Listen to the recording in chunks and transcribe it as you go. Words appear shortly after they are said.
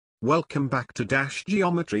Welcome back to Dash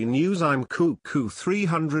Geometry News. I'm Cuckoo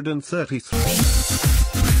 333.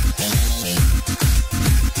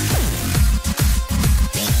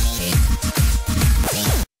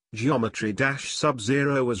 Geometry Dash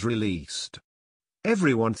Sub-Zero was released.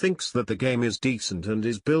 Everyone thinks that the game is decent and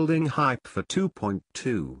is building hype for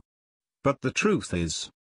 2.2. But the truth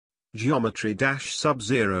is, Geometry Dash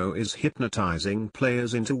Sub-Zero is hypnotizing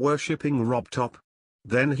players into worshipping RobTop.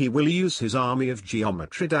 Then he will use his army of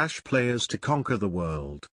Geometry Dash players to conquer the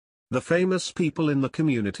world. The famous people in the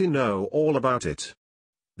community know all about it.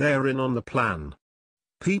 They're in on the plan.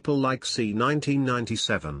 People like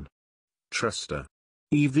C1997, Truster,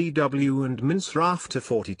 EVW and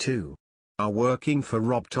Minecraft42 are working for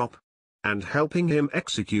RobTop and helping him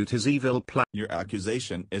execute his evil plan. Your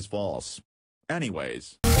accusation is false.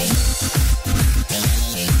 Anyways.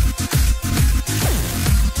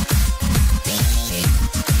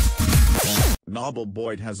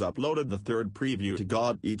 Nobleboyd has uploaded the third preview to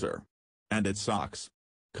God Eater. And it sucks.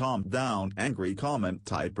 Calm down, angry comment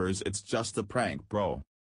typers, it's just a prank, bro.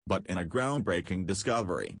 But in a groundbreaking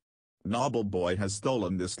discovery, Nobleboyd has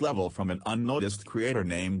stolen this level from an unnoticed creator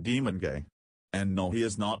named DemonGay. And no, he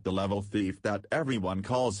is not the level thief that everyone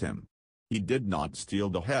calls him. He did not steal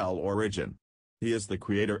the Hell origin. He is the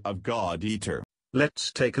creator of God Eater.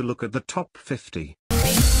 Let's take a look at the top 50.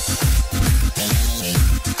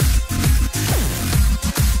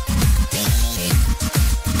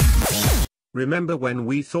 Remember when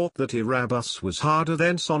we thought that Erebus was harder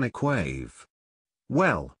than Sonic Wave?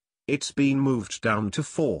 Well, it's been moved down to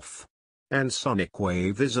 4th. And Sonic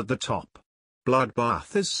Wave is at the top.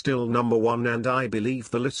 Bloodbath is still number 1, and I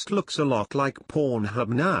believe the list looks a lot like Pornhub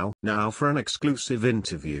now. Now for an exclusive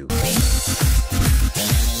interview.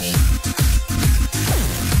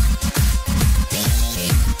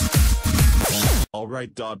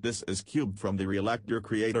 Alright. This is Cube from the Re-elect Your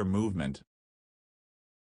Creator movement.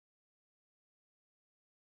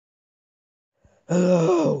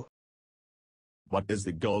 Hello. What is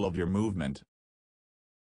the goal of your movement?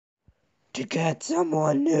 To get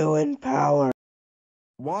someone new in power.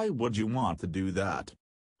 Why would you want to do that?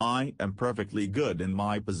 I am perfectly good in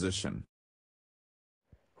my position.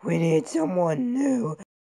 We need someone new.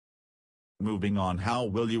 Moving on, how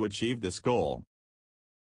will you achieve this goal?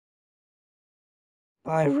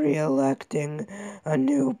 By re-electing a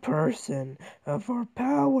new person for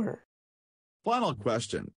power. Final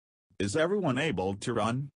question. Is everyone able to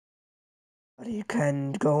run? But you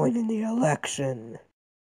can go in the election.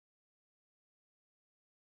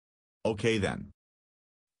 Okay then.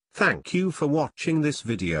 Thank you for watching this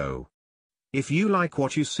video. If you like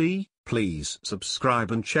what you see, please subscribe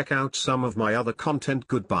and check out some of my other content.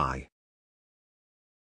 Goodbye.